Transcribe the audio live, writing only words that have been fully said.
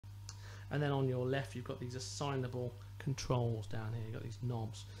And then on your left you've got these assignable controls down here. You've got these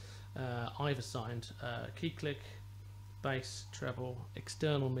knobs. I've assigned key click, bass, treble,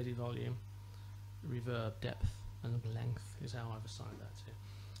 external MIDI volume, reverb, depth and length is how I've assigned that to.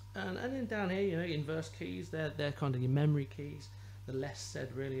 And then down here, you know, inverse keys, they're kind of your memory keys. The less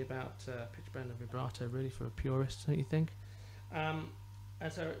said really about pitch bend and vibrato, really, for a purist, don't you think? And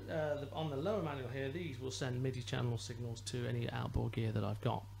so on the lower manual here, these will send MIDI channel signals to any outboard gear that I've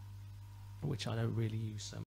got, which I don't really use so much.